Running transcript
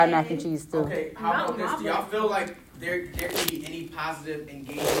mac and cheese too. Okay, how about this? Do y'all feel like there can be any positive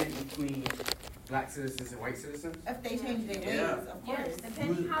engagement between black citizens and white citizens? If they change their ways, of course. Yes,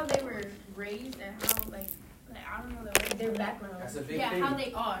 depending how they were raised and how like I don't know their background. That's a big thing. How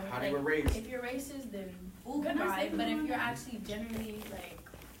they are. How they were raised. If you're racist, then goodbye. But if you're actually generally like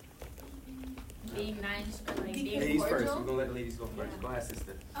being nice or like being ladies cordial. First. We're gonna let the ladies go first. Yeah. Go ahead,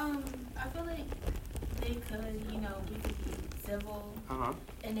 sister. I feel like they could, we could be civil,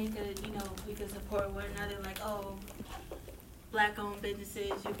 and they could, we could support one another. Like, black-owned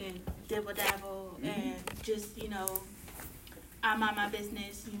businesses, you can dibble dabble and just, I mind my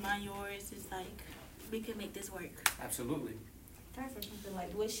business, you mind yours. It's like we can make this work. Absolutely. Can I say something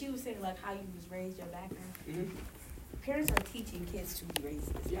like what she was saying, like how you was raised, your background? Parents are teaching kids to be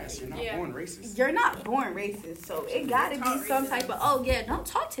racist. Yes, you're not born racist. You're not born racist, so it gotta be some type of don't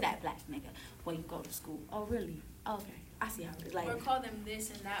talk to that black nigga when you go to school. Oh really? Okay, I see how it is. Like, or call them this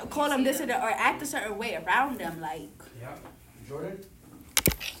and that. Call them this and that, or act a certain way around them. Like, yeah, Jordan.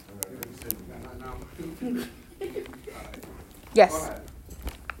 Yes.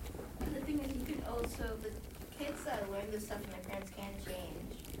 The thing is, you can also the kids that learn this stuff and their parents can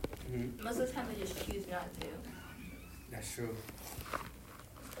change. Most of the time, they just choose not to. That's true.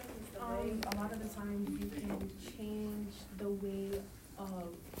 A lot of the time you can change the way a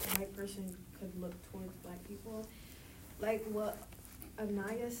white person could look towards black people. Like what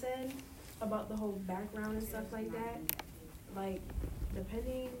Anaya said about the whole background and stuff like that. Like,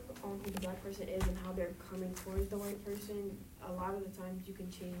 depending on who the black person is and how they're coming towards the white person, a lot of the times you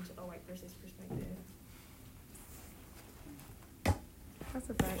can change a white person's perspective. That's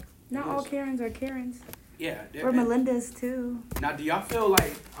a fact. Not all Karens are Karens. Yeah. Or Melinda's too. Now, do y'all feel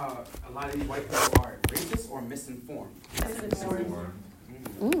like a lot of these white people are racist or misinformed?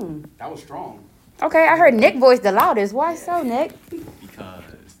 That was strong. Okay, I heard Nick voice the loudest. Why so, Nick? Because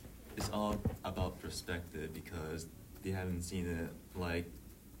it's all about perspective. Because they haven't seen it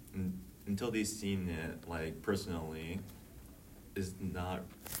until they've seen it personally.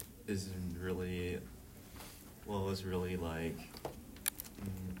 Isn't really. Well, it's really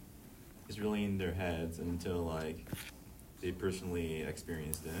it's really in their heads until they personally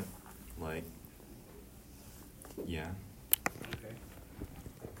experienced it. Yeah. Okay.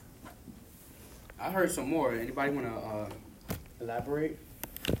 I heard some more. Anybody want to elaborate?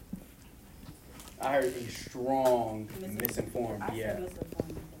 I heard be strong, misinformed. I Yeah.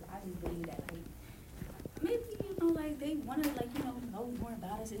 misinformed. I just believe that maybe they want to know more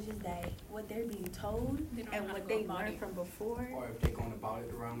about us. It's just that what they're being told and what they learned from before. Or if they're going about it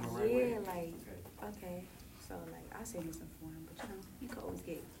the right way. Okay. So I say misinformed, but you can always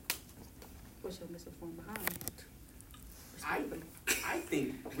get what you're misinformed behind. I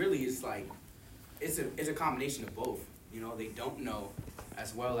think really it's it's a combination of both. They don't know,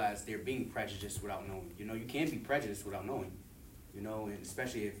 as well as they're being prejudiced without knowing. You can be prejudiced without knowing. And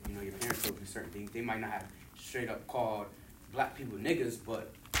especially if your parents told you certain things, they might not have straight up called black people niggas,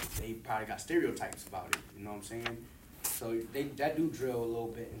 but they probably got stereotypes about it. You know what I'm saying? So that do drill a little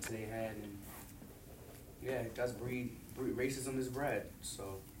bit into their head, and yeah, it does breed racism is bred.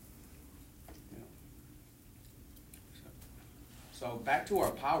 So. So back to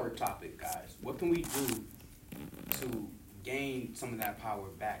our power topic, guys. What can we do to gain some of that power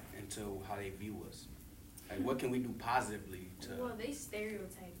back into how they view us? What can we do positively to? Well, they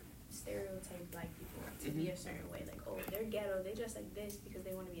stereotype black people to be a certain way. They're ghetto. They dress like this because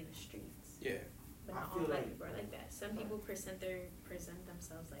they want to be in the streets. Yeah. But not all black people are like that. Some people present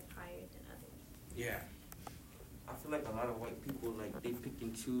themselves higher than others. Yeah. I feel like a lot of white people they pick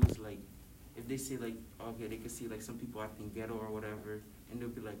and choose if they say okay, they can see some people acting ghetto or whatever, and they'll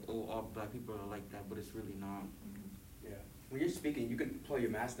be like, oh, all black people are like that, but it's really not. Yeah. When you're speaking, you can pull your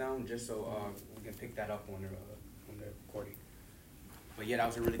mask down just so we can pick that up on the recording. But yeah, that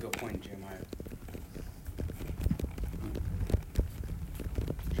was a really good point, Jeremiah.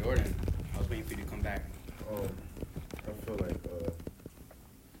 Jordan, I was waiting for you to come back. I feel like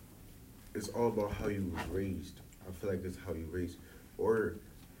it's all about how you was raised. I feel like it's how you raised, or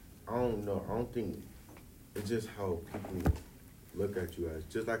I don't know. I don't think it's just how people look at you as.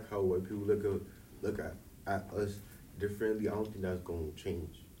 Just like how white people look at us differently. I don't think that's gonna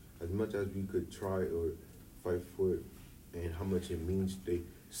change. As much as we could try or fight for it, and how much it means,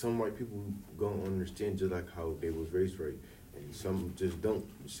 some white people gonna understand just like how they was raised right, and some just don't.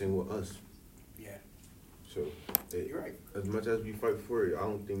 Same with us. Yeah. So you're right. As much as we fight for it, I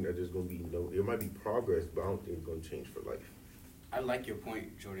don't think that there's gonna be There might be progress, but I don't think it's gonna change for life. I like your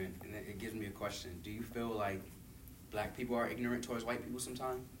point, Jordan, and it gives me a question. Do you feel like black people are ignorant towards white people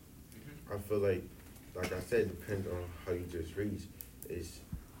sometimes? I feel like I said, it depends on how you just raised.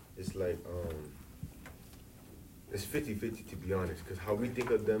 it's like it's 50-50 to be honest. Cause how we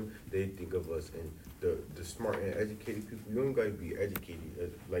think of them, they think of us, and the smart and educated people. You don't gotta be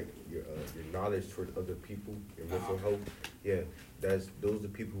educated. Like your knowledge toward other people, your mental health. Yeah, those are the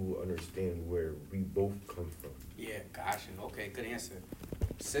people who understand where we both come from. Yeah, gotcha. Okay, good answer.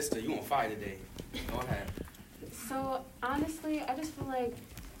 Sister, you on fire today. Go ahead. So honestly, I just feel like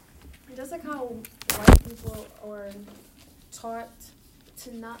just like how white people are taught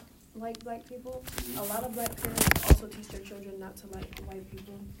to not like black people, a lot of black parents also teach their children not to like white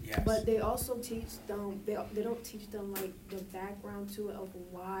people. Yes. But they also teach them, they don't teach them like the background to it of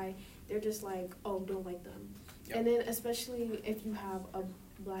why. They're just like, oh, don't like them. Yep. And then especially if you have a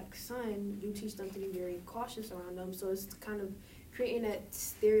black son, you teach them to be very cautious around them. So it's kind of creating that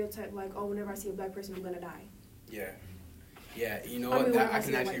stereotype like, oh, whenever I see a black person, I'm gonna die. Yeah. Yeah, you know I what? mean, when I I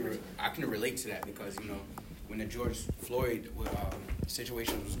see can a actually, white I can relate to that because, you know, when the George Floyd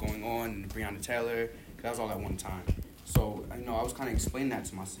situation was going on and Breonna Taylor, that was all at one time. So, you know, I was kind of explaining that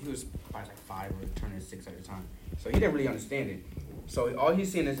to myself. He was probably like 5 or turning 6 at the time. So he didn't really understand it. So all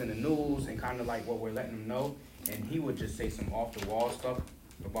he's seeing is in the news and kind of like what we're letting him know. And he would just say some off-the-wall stuff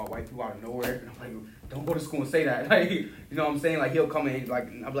about white people out of nowhere. And I'm like, don't go to school and say that. Like, you know what I'm saying? Like, he'll come in, like,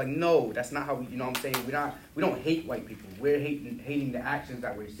 I'm like, no, that's not how we, you know what I'm saying? We don't hate white people. We're hating the actions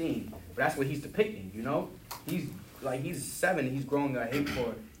that we're seeing. But that's what he's depicting, you know? He's 7, and he's growing a hate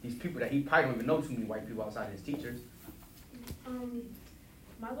for these people that he probably don't even know too many white people outside of his teachers.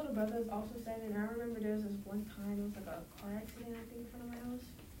 My little brother is also 7, and I remember there was this one time, it was like a car accident, I think, in front of my house.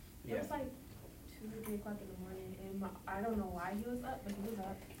 Yeah. It was like 2 or 3 o'clock in the morning, and I don't know why he was up, but he was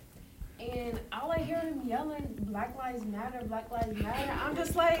up. And all I hear him yelling, Black Lives Matter, Black Lives Matter. I'm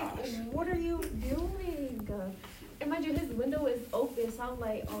just like, what are you doing? And mind you, his window is open, so I'm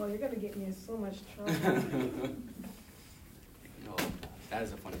like, oh, you're going to get me in so much trouble. No, that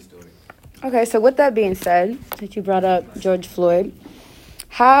is a funny story. Okay, so with that being said, that you brought up George Floyd,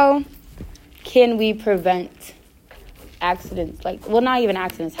 how can we prevent accidents? Like, well, not even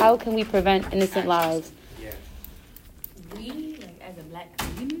accidents. How can we prevent innocent lives? Yeah. We, like, as a black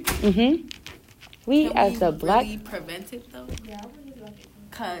community, Mm-hmm. We as a black... really prevent it, though? Yeah, I really like it.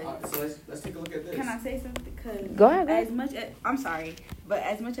 Cause So let's take a look at this. can I say something? Cause Go ahead. as much as, I'm sorry, but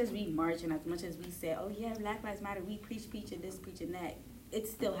as much as we march and as much as we say, oh yeah, Black Lives Matter, we preach and this, preach and that, it's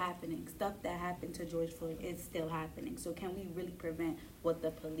still happening. Stuff that happened to George Floyd is still happening. So can we really prevent what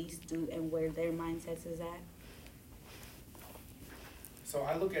the police do and where their mindsets is at? So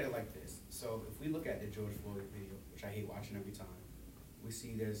I look at it like this. So if we look at the George Floyd video, which I hate watching every time, we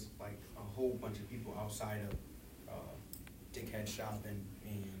see there's like a whole bunch of people outside of Dickhead shopping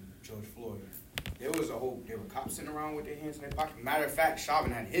and George Floyd. There were cops sitting around with their hands in their pocket. Matter of fact,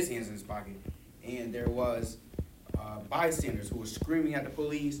 Chauvin had his hands in his pocket. And there was bystanders who were screaming at the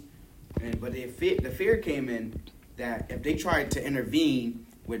police. But the fear came in that if they tried to intervene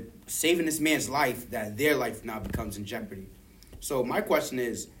with saving this man's life, that their life now becomes in jeopardy. So my question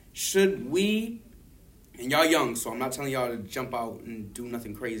is, should we, and y'all young, so I'm not telling y'all to jump out and do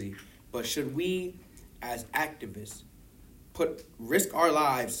nothing crazy, but should we, as activists, risk our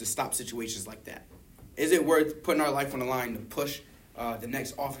lives to stop situations like that? Is it worth putting our life on the line to push the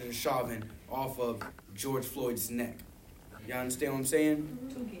next Officer Chauvin off of George Floyd's neck? Y'all understand what I'm saying?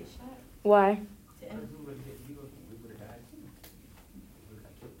 To get shot. Why?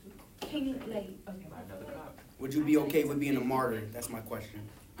 Can you, like, okay. Would you be okay with being a martyr? That's my question.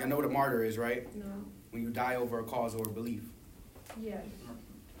 Y'all know what a martyr is, right? No. When you die over a cause or a belief. Yeah.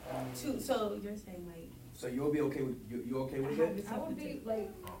 So you're saying, like, So you'll be okay with you okay with it? I would be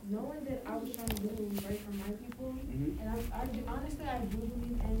like knowing that I was trying to do right for my people, Mhm. and honestly I do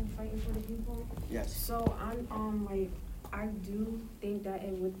believe in fighting for the people. Yes. So I'm like I do think that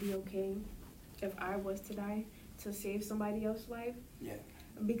it would be okay if I was to die to save somebody else's life. Yeah.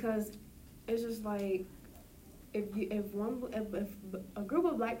 Because it's just like if a group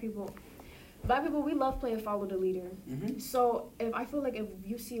of black people, we love playing follow the leader. Mm-hmm. So I feel like if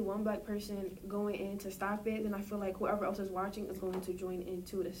you see one black person going in to stop it, then I feel like whoever else is watching is going to join in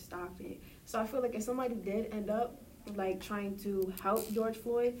too to stop it. So I feel like if somebody did end up like trying to help George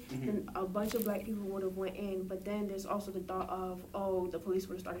Floyd, Mm-hmm. then a bunch of black people would have went in. But then there's also the thought of, oh, the police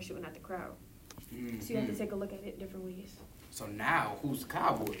would have started shooting at the crowd. Mm-hmm. So you have to take a look at it different ways. So now, who's the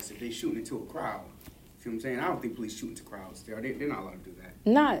Cowboys if they shooting into a crowd? See what I'm saying? I don't think police shoot into crowds. They're not allowed to do that.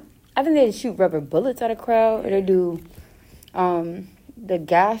 Not. I think they shoot rubber bullets at a crowd, or they do the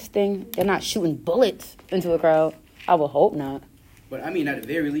gas thing. They're not shooting bullets into a crowd. I would hope not. But I mean, at the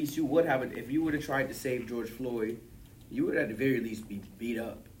very least, you would have it. If you would have tried to save George Floyd, you would at the very least be beat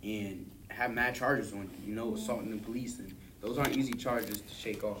up and have mad charges on you. You know, assaulting the police and Those aren't easy charges to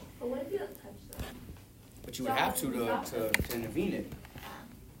shake off. But what if you don't touch them? But you would have to intervene it.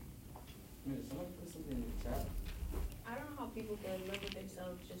 Someone put something in the chat. I don't know how people can live with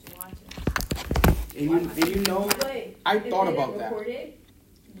themselves just watching. And you know, I thought about that. Would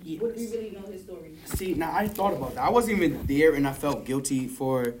we really know his story? See, now I thought about that. I wasn't even there, and I felt guilty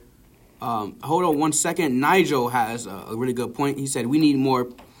for. Hold on 1 second. Nigel has a really good point. He said we need more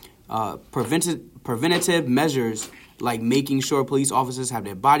preventative measures, like making sure police officers have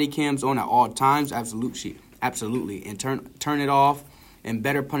their body cams on at all times. Absolutely, and turn it off, and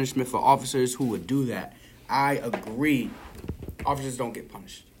better punishment for officers who would do that. I agree. Officers don't get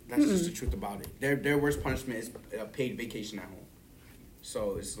punished. That's just the truth about it. Their worst punishment is a paid vacation at home.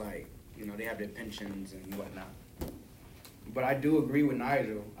 So it's like, you know, they have their pensions and whatnot. But I do agree with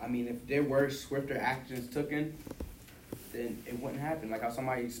Nigel. I mean, if there were swifter actions taken, then it wouldn't happen. Like how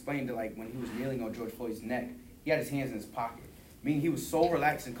somebody explained it, like when he was kneeling on George Floyd's neck, he had his hands in his pocket. Meaning he was so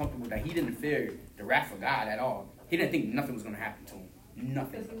relaxed and comfortable that he didn't fear the wrath of God at all. He didn't think nothing was going to happen to him.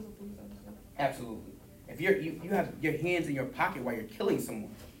 Nothing. Absolutely. If you have your hands in your pocket while you're killing someone.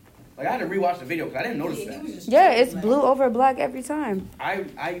 Like I had to rewatch the video because I didn't notice that. Yeah, it's blue over black every time. I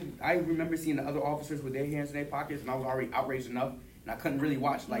remember seeing the other officers with their hands in their pockets, and I was already outraged enough, and I couldn't really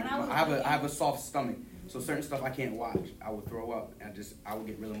watch. Like I have a soft stomach, so certain stuff I can't watch. I would throw up, and I would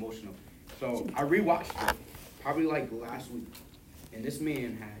get real emotional. So I rewatched it, probably like last week, and this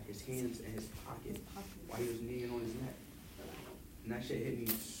man had his hands in his pocket while he was kneeling on his neck, and that shit hit me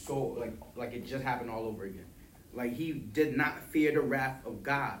so like it just happened all over again. Like he did not fear the wrath of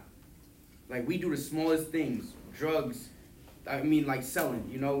God. Like, we do the smallest things, drugs, like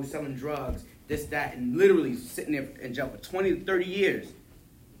selling drugs, this, that, and literally sitting there in jail for 20 to 30 years.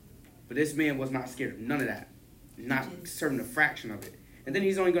 But this man was not scared of none of that, not serving a fraction of it. And then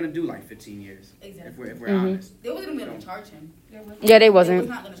he's only going to do like 15 years, exactly. if we're honest. They wasn't going to charge him. Yeah, they wasn't. They was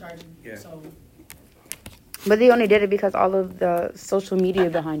not going to charge him. Yeah. So. But they only did it because all of the social media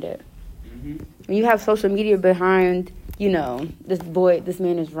behind it. Mm-hmm. When you have social media behind, you know, this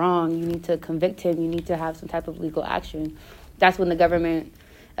man is wrong, you need to convict him, you need to have some type of legal action. That's when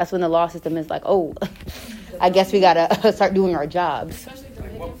the law system is like, oh, I guess we gotta start doing our jobs. Especially the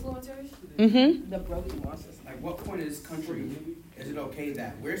big influencers. Mm-hmm. The broken law system. Like, what point in this country is it okay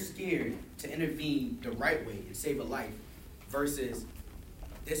that we're scared to intervene the right way and save a life versus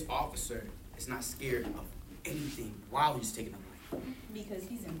this officer is not scared of anything while he's taking a life? Because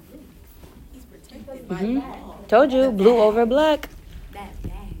he's in blue. He's protected by law. Told you, blue over black. That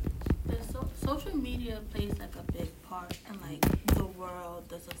bad. The social media plays like a big part in like the world,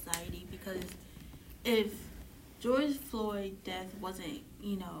 the society, because if George Floyd death wasn't,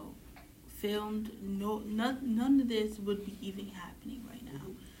 filmed, none of this would be even happening right now.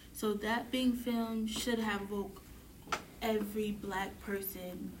 So that being filmed should have woke every black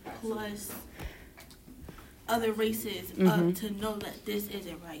person plus other races up to know that this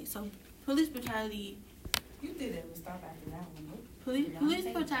isn't right. So police brutality. You think they would stop after that one? Police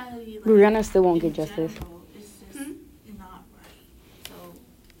brutality. Like, Brianna still won't get justice. It's just not right. So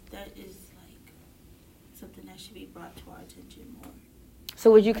that is like something that should be brought to our attention more. So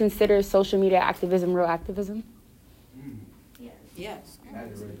would you consider social media activism real activism? Yes. That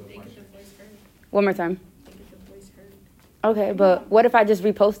is a really good question. One more time. Okay, but what if I just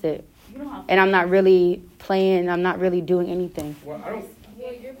repost it and I'm not really playing, I'm not really doing anything? Well, I don't.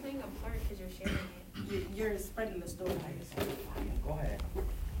 Yeah, you're playing a part because you're sharing it. You're spreading the story. Go ahead.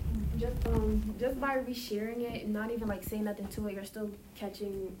 Just by resharing it and not even like saying nothing to it, you're still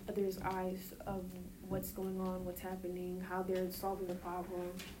catching others' eyes of what's going on, what's happening, how they're solving the problem.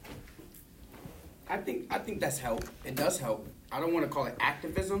 I think that's help. It does help. I don't want to call it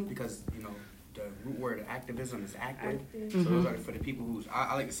activism because the root word activism is active. So those are for the people who's.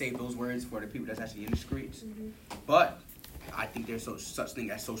 I like to save those words for the people that's actually in the streets. But I think there's such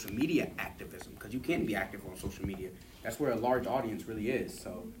thing as social media activism because you can be active on social media. That's where a large audience really is.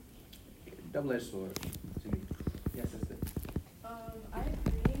 So double-edged sword to me. Yes, sister. I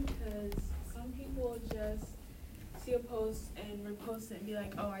agree because some people just see a post and repost it and be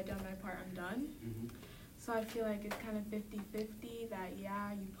like, oh, I done my part, I'm done. So I feel like it's kind of 50-50 that,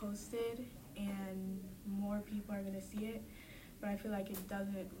 yeah, you posted and more people are going to see it. But I feel like it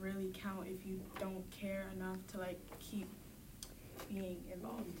doesn't really count if you don't care enough to, like, keep being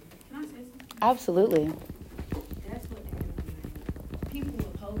involved. Can I say something? Absolutely. That's what people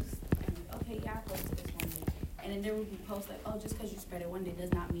will post. And, okay, yeah, I posted this one day. And then there will be posts like, oh, just because you spread it one day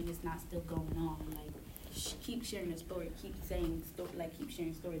does not mean it's not still going on. Like, keep sharing the story. Keep saying, keep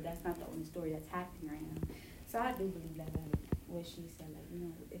sharing stories. That's not the only story that's happening right now. So I do believe that, what she said,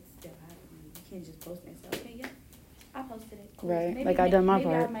 it's still happening. You can't just post it and say, okay, yeah, I posted it. Cool. Right, Maybe, like I done my maybe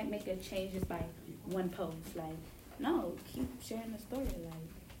part. I might make a change just by one post. Like, no, keep sharing the story.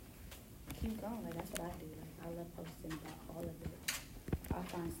 Like, keep going. Like, that's what I do. Like, I love posting about all of it. I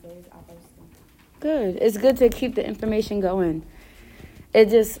find stories, I post them. Good. It's good to keep the information going. It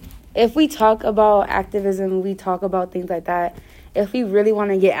just, if we talk about activism, we talk about things like that. If we really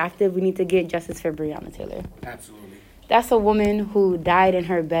want to get active, we need to get justice for Breonna Taylor. Absolutely. That's a woman who died in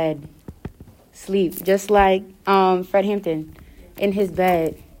her bed, sleep, just like Fred Hampton, in his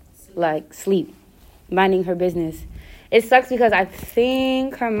bed, like sleep, minding her business. It sucks because I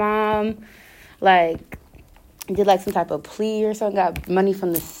think her mom, like, did like some type of plea or something, got money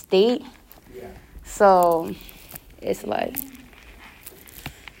from the state. Yeah. So it's like,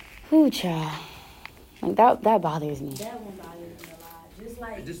 whoo, child. Like that bothers me. That one bothers me a lot. Just And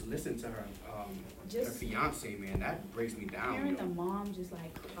like just listen to her, her Just- fiance, man. That breaks me down. hearing yo. the mom just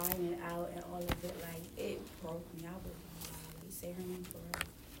like crying out and all of it, like it broke me. I was like, say her name for real.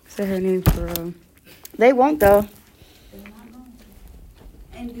 Say her name for real. They won't though. They're not going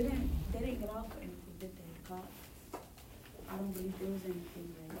to. And they didn't get off for anything, did they? Caught? I don't believe there was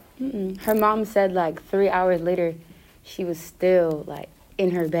anything like. Her mom said like 3 hours later, she was still like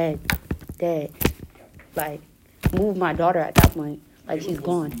in her bed, dead. Like, move my daughter at that point. Like, They she's were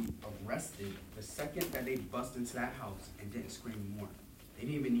supposed gone. to be arrested the second that they bust into that house and didn't scream more. They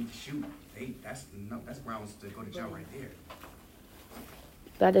didn't even need to shoot. That's grounds to go to jail right there.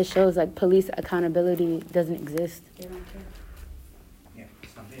 That just shows like police accountability doesn't exist. They don't care. Yeah,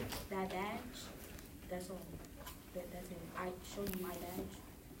 it's not there. That badge, that's all. That's it. I show you my badge.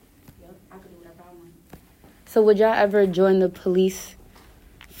 Yep, I could do whatever I want. So would y'all ever join the police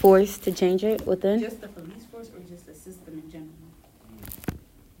force to change it within? Just the police force or just the system in general?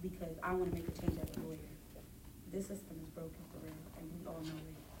 Because I want to make a change as a lawyer. This system is broken for real, and we all know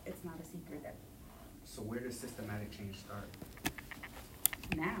it. It's not a secret that So where does systematic change start?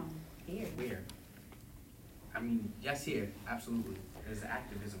 now, here. Where? I mean, yes, here, absolutely. There's an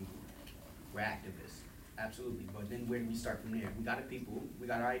activism group. We're activists, absolutely. But then where do we start from there? We got our people, we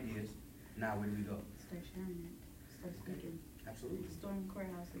got our ideas. Now where do we go? Start sharing it. Start speaking. Absolutely. Storm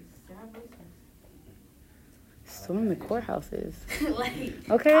courthouses. There are voices. Storm the courthouses. Like,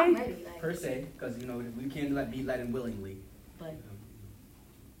 Okay. I'm ready. Like, Per se, because you know we can't be let in willingly. but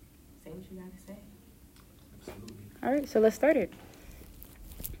say what you got to say. Absolutely. All right, so let's start it.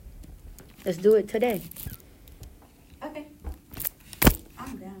 Let's do it today. Okay.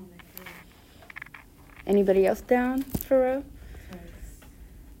 I'm down. Like, Anybody else down for real? because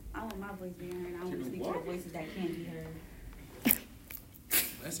I want my voice being heard. I want to speak to the voices that can't be heard.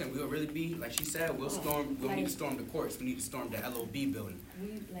 Listen, we'll really be, like she said, we'll need to storm the courts. We need to storm the LOB building,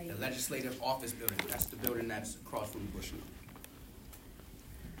 We like. the Legislative Office building. That's the building that's across from Bushnell.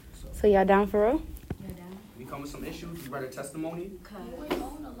 So y'all down for real? You're down. We come with some issues. You read a testimony. Cause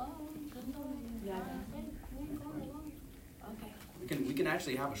yeah, okay. We can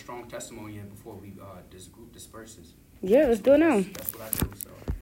actually have a strong testimony in before we this group disperses. Yeah, let's do it now. That's what I do. So